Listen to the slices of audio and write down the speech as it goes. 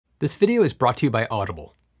This video is brought to you by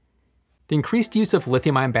Audible. The increased use of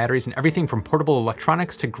lithium-ion batteries in everything from portable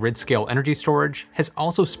electronics to grid-scale energy storage has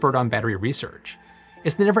also spurred on battery research.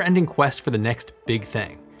 It's the never-ending quest for the next big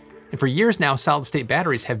thing. And for years now, solid-state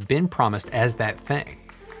batteries have been promised as that thing.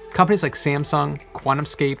 Companies like Samsung,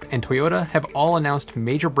 QuantumScape, and Toyota have all announced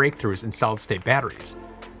major breakthroughs in solid-state batteries.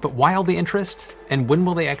 But why all the interest, and when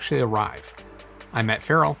will they actually arrive? I'm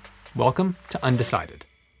Ferrell. Welcome to Undecided.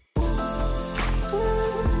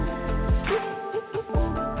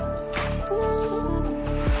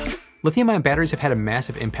 Lithium-ion batteries have had a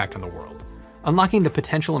massive impact on the world, unlocking the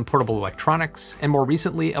potential in portable electronics, and more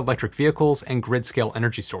recently, electric vehicles and grid-scale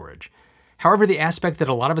energy storage. However, the aspect that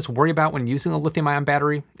a lot of us worry about when using a lithium-ion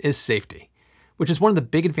battery is safety, which is one of the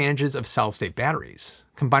big advantages of solid-state batteries,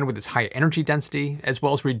 combined with its high energy density, as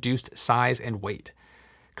well as reduced size and weight.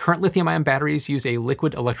 Current lithium-ion batteries use a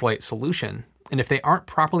liquid electrolyte solution, and if they aren't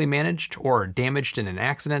properly managed or are damaged in an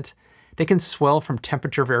accident, they can swell from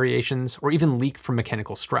temperature variations or even leak from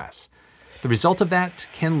mechanical stress. The result of that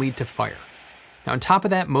can lead to fire. Now, on top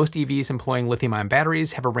of that, most EVs employing lithium-ion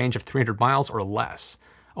batteries have a range of 300 miles or less,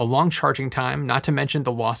 a long charging time, not to mention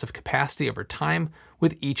the loss of capacity over time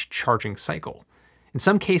with each charging cycle. In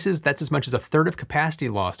some cases, that's as much as a third of capacity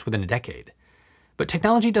lost within a decade. But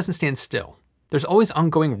technology doesn't stand still. There's always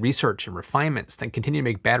ongoing research and refinements that continue to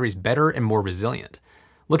make batteries better and more resilient,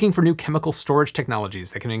 looking for new chemical storage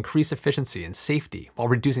technologies that can increase efficiency and safety while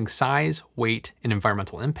reducing size, weight, and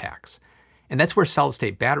environmental impacts. And that's where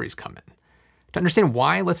solid-state batteries come in. To understand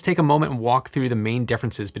why, let's take a moment and walk through the main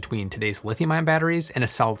differences between today's lithium-ion batteries and a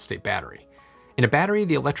solid-state battery. In a battery,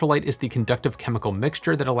 the electrolyte is the conductive chemical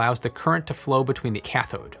mixture that allows the current to flow between the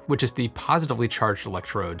cathode, which is the positively charged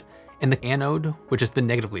electrode, and the anode, which is the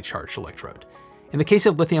negatively charged electrode. In the case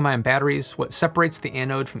of lithium-ion batteries, what separates the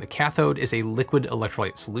anode from the cathode is a liquid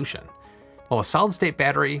electrolyte solution, while a solid-state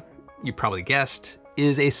battery, you probably guessed,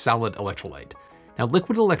 is a solid electrolyte. Now,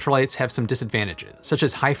 liquid electrolytes have some disadvantages, such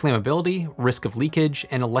as high flammability, risk of leakage,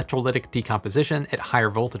 and electrolytic decomposition at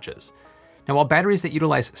higher voltages. Now, while batteries that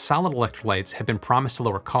utilize solid electrolytes have been promised to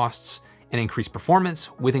lower costs and increase performance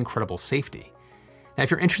with incredible safety. Now,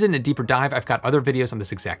 if you're interested in a deeper dive, I've got other videos on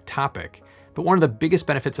this exact topic, but one of the biggest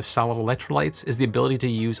benefits of solid electrolytes is the ability to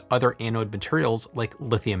use other anode materials like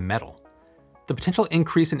lithium metal. The potential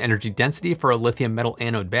increase in energy density for a lithium metal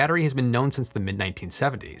anode battery has been known since the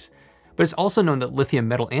mid-1970s, but it's also known that lithium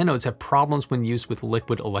metal anodes have problems when used with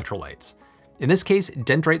liquid electrolytes. In this case,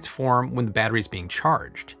 dendrites form when the battery is being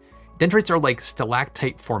charged. Dendrites are like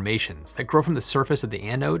stalactite formations that grow from the surface of the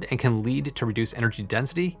anode and can lead to reduced energy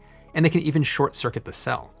density, and they can even short-circuit the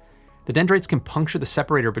cell. The dendrites can puncture the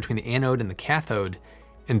separator between the anode and the cathode,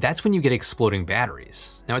 and that's when you get exploding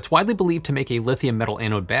batteries. Now, it's widely believed to make a lithium metal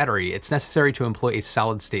anode battery, it's necessary to employ a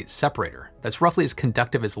solid-state separator that's roughly as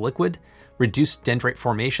conductive as liquid, reduced dendrite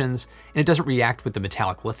formations, and it doesn't react with the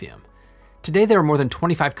metallic lithium. Today, there are more than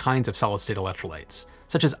 25 kinds of solid-state electrolytes,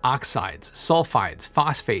 such as oxides, sulfides,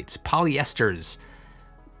 phosphates, polyesters.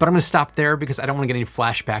 But I'm going to stop there because I don't want to get any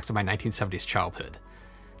flashbacks of my 1970s childhood.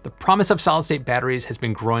 The promise of solid-state batteries has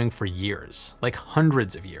been growing for years, like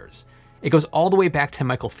hundreds of years. It goes all the way back to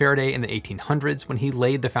Michael Faraday in the 1800s when he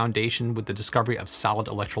laid the foundation with the discovery of solid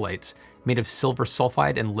electrolytes made of silver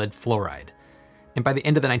sulfide and lead fluoride. And by the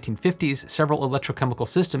end of the 1950s, several electrochemical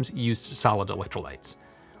systems used solid electrolytes.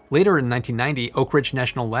 Later in 1990, Oak Ridge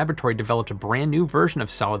National Laboratory developed a brand new version of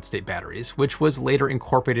solid-state batteries, which was later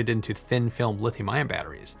incorporated into thin-film lithium-ion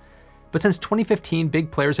batteries. But since 2015,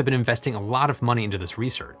 big players have been investing a lot of money into this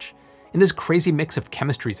research. In this crazy mix of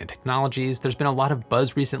chemistries and technologies, there's been a lot of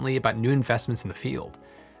buzz recently about new investments in the field.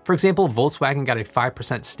 For example, Volkswagen got a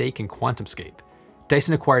 5% stake in QuantumScape,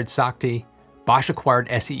 Dyson acquired Sakti, Bosch acquired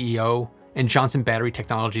SEEO, and Johnson Battery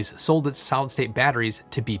Technologies sold its solid-state batteries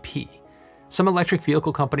to BP. Some electric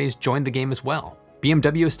vehicle companies joined the game as well.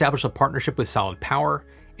 BMW established a partnership with Solid Power,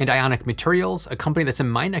 and Ionic Materials, a company that's in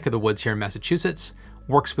my neck of the woods here in Massachusetts,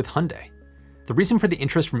 works with Hyundai. The reason for the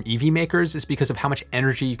interest from EV makers is because of how much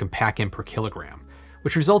energy you can pack in per kilogram,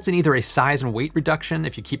 which results in either a size and weight reduction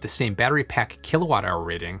if you keep the same battery pack kilowatt-hour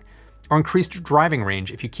rating, or increased driving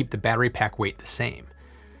range if you keep the battery pack weight the same.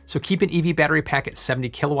 So keep an EV battery pack at 70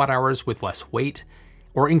 kilowatt-hours with less weight,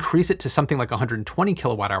 or increase it to something like 120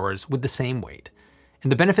 kilowatt-hours with the same weight.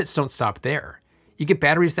 And the benefits don't stop there. You get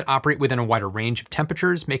batteries that operate within a wider range of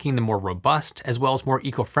temperatures, making them more robust, as well as more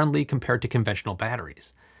eco-friendly compared to conventional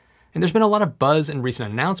batteries. And there's been a lot of buzz and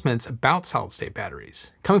recent announcements about solid-state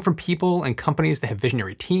batteries, coming from people and companies that have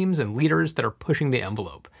visionary teams and leaders that are pushing the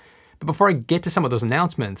envelope. But before I get to some of those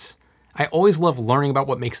announcements, I always love learning about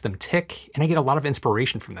what makes them tick, and I get a lot of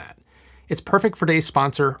inspiration from that. It's perfect for today's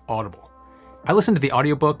sponsor, Audible. I listened to the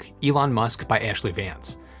audiobook Elon Musk by Ashley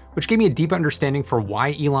Vance, which gave me a deep understanding for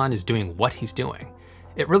why Elon is doing what he's doing.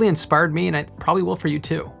 It really inspired me, and it probably will for you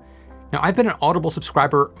too. Now, I've been an Audible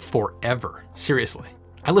subscriber forever, seriously.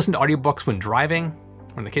 I listen to audiobooks when driving,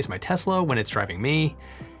 or in the case of my Tesla, when it's driving me,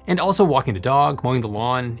 and also walking the dog, mowing the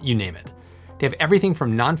lawn, you name it. They have everything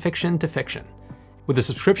from nonfiction to fiction. With a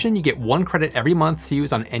subscription, you get 1 credit every month to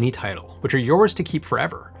use on any title, which are yours to keep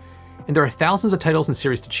forever. And there are thousands of titles and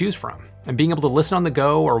series to choose from, and being able to listen on the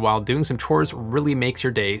go or while doing some chores really makes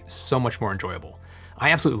your day so much more enjoyable.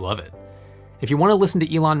 I absolutely love it. If you want to listen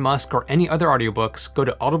to Elon Musk or any other audiobooks, go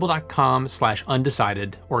to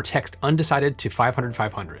audible.com/undecided or text undecided to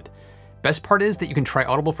 500-500. Best part is that you can try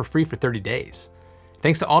Audible for free for 30 days.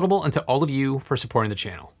 Thanks to Audible and to all of you for supporting the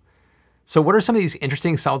channel. So what are some of these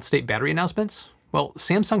interesting solid-state battery announcements? Well,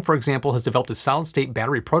 Samsung, for example, has developed a solid-state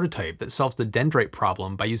battery prototype that solves the dendrite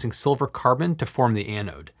problem by using silver carbon to form the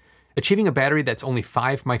anode, achieving a battery that's only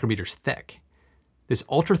 5 micrometers thick. This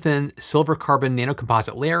ultra-thin silver carbon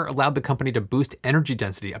nanocomposite layer allowed the company to boost energy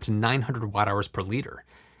density up to 900 watt-hours per liter.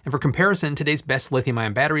 And for comparison, today's best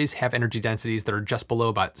lithium-ion batteries have energy densities that are just below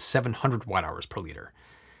about 700 watt-hours per liter.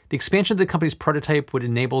 The expansion of the company's prototype would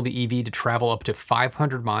enable the EV to travel up to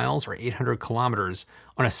 500 miles or 800 kilometers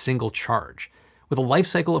on a single charge, with a life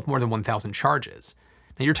cycle of more than 1,000 charges.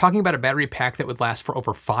 Now you're talking about a battery pack that would last for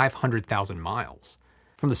over 500,000 miles.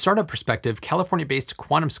 From the startup perspective, California-based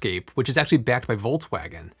QuantumScape, which is actually backed by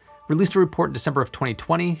Volkswagen, released a report in December of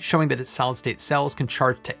 2020 showing that its solid-state cells can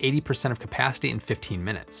charge to 80% of capacity in 15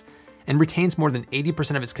 minutes, and retains more than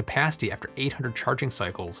 80% of its capacity after 800 charging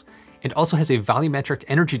cycles, and also has a volumetric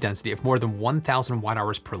energy density of more than 1,000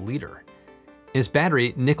 watt-hours per liter. In its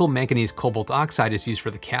battery, nickel manganese cobalt oxide is used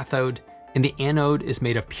for the cathode, and the anode is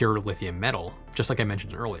made of pure lithium metal, just like I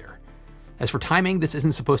mentioned earlier. As for timing, this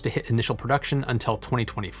isn't supposed to hit initial production until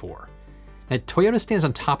 2024. Now, Toyota stands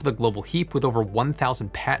on top of the global heap with over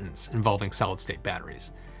 1,000 patents involving solid-state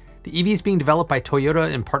batteries. The EVs being developed by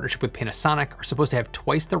Toyota in partnership with Panasonic are supposed to have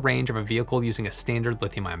twice the range of a vehicle using a standard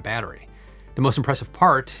lithium-ion battery. The most impressive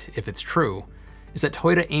part, if it's true, is that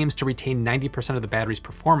Toyota aims to retain 90% of the battery's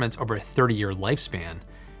performance over a 30-year lifespan,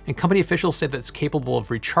 and company officials say that it's capable of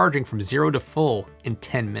recharging from 0 to full in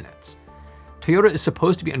 10 minutes. Toyota is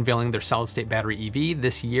supposed to be unveiling their solid-state battery EV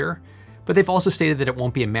this year, but they've also stated that it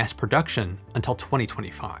won't be in mass production until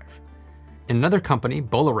 2025. And another company,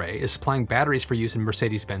 Bolloré, is supplying batteries for use in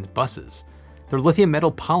Mercedes-Benz buses. Their lithium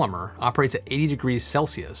metal polymer operates at 80 degrees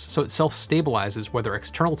Celsius, so it self-stabilizes whether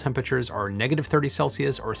external temperatures are -30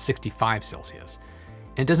 Celsius or 65 Celsius.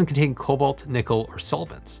 And it doesn't contain cobalt, nickel, or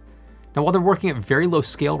solvents. Now, while they're working at very low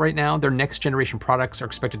scale right now, their next generation products are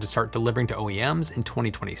expected to start delivering to OEMs in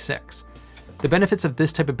 2026. The benefits of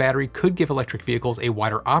this type of battery could give electric vehicles a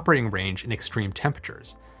wider operating range in extreme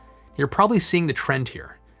temperatures. You're probably seeing the trend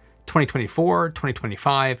here. 2024,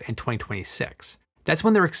 2025, and 2026. That's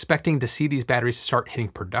when they're expecting to see these batteries start hitting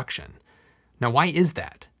production. Now, why is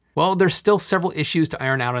that? Well, there's still several issues to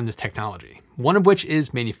iron out on this technology, one of which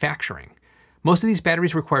is manufacturing. Most of these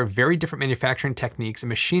batteries require very different manufacturing techniques and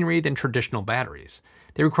machinery than traditional batteries.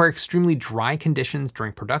 They require extremely dry conditions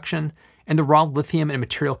during production, and the raw lithium and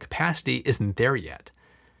material capacity isn't there yet.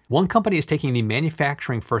 One company is taking the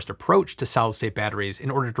manufacturing-first approach to solid-state batteries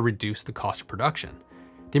in order to reduce the cost of production.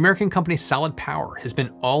 The American company Solid Power has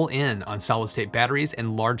been all in on solid-state batteries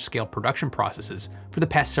and large-scale production processes for the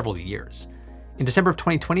past several years. In December of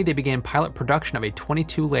 2020, they began pilot production of a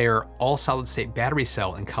 22-layer all-solid-state battery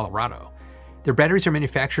cell in Colorado. Their batteries are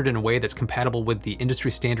manufactured in a way that's compatible with the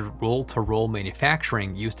industry-standard roll-to-roll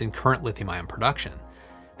manufacturing used in current lithium-ion production.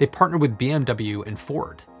 They partnered with BMW and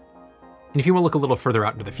Ford. And if you want to look a little further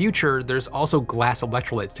out into the future, there's also glass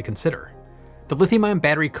electrolytes to consider. The lithium-ion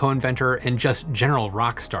battery co-inventor and just general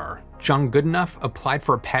rock star, John Goodenough, applied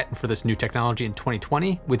for a patent for this new technology in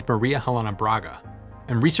 2020 with Maria Helena Braga.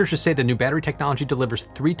 And researchers say the new battery technology delivers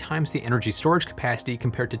 3 times the energy storage capacity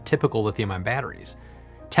compared to typical lithium-ion batteries.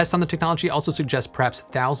 Tests on the technology also suggest perhaps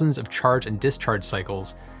thousands of charge and discharge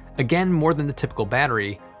cycles, again more than the typical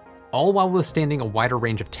battery, all while withstanding a wider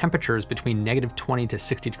range of temperatures between -20 to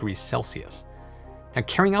 60 degrees Celsius. Now,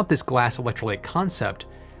 carrying out this glass electrolyte concept,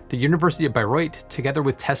 the University of Bayreuth, together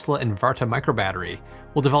with Tesla and Varta Microbattery,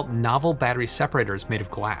 will develop novel battery separators made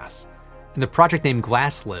of glass. And the project named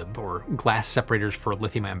GlassLib, or Glass Separators for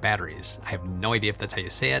Lithium-Ion Batteries, I have no idea if that's how you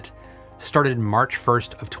say it, started March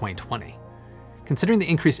 1st of 2020. Considering the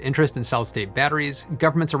increased interest in solid-state batteries,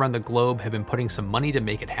 governments around the globe have been putting some money to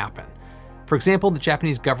make it happen. For example, the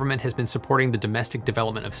Japanese government has been supporting the domestic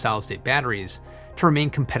development of solid-state batteries to remain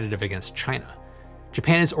competitive against China.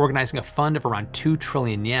 Japan is organizing a fund of around 2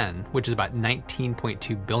 trillion yen, which is about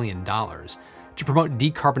 $19.2 billion, to promote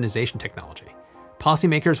decarbonization technology.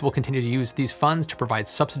 Policymakers will continue to use these funds to provide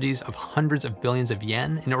subsidies of hundreds of billions of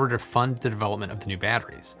yen in order to fund the development of the new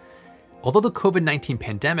batteries. Although the COVID-19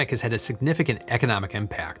 pandemic has had a significant economic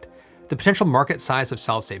impact, the potential market size of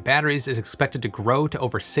solid-state batteries is expected to grow to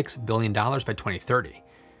over $6 billion by 2030.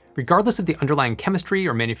 Regardless of the underlying chemistry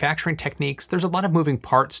or manufacturing techniques, there's a lot of moving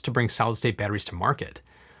parts to bring solid-state batteries to market.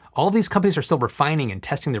 All of these companies are still refining and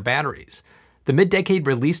testing their batteries. The mid-decade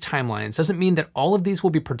release timelines doesn't mean that all of these will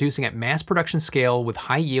be producing at mass production scale with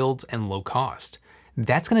high yields and low cost.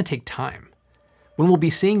 That's going to take time. When we'll be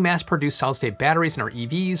seeing mass-produced solid-state batteries in our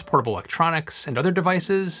EVs, portable electronics, and other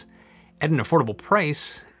devices at an affordable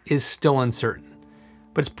price is still uncertain,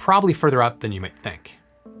 but it's probably further out than you might think.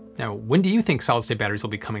 Now, when do you think solid-state batteries will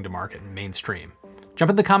be coming to market and mainstream?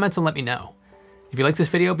 Jump in the comments and let me know. If you like this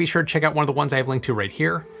video, be sure to check out one of the ones I have linked to right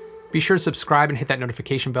here. Be sure to subscribe and hit that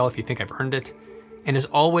notification bell if you think I've earned it. And as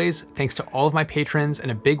always, thanks to all of my patrons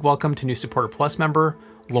and a big welcome to new Supporter Plus member,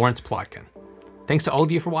 Lawrence Plotkin. Thanks to all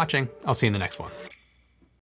of you for watching. I'll see you in the next one.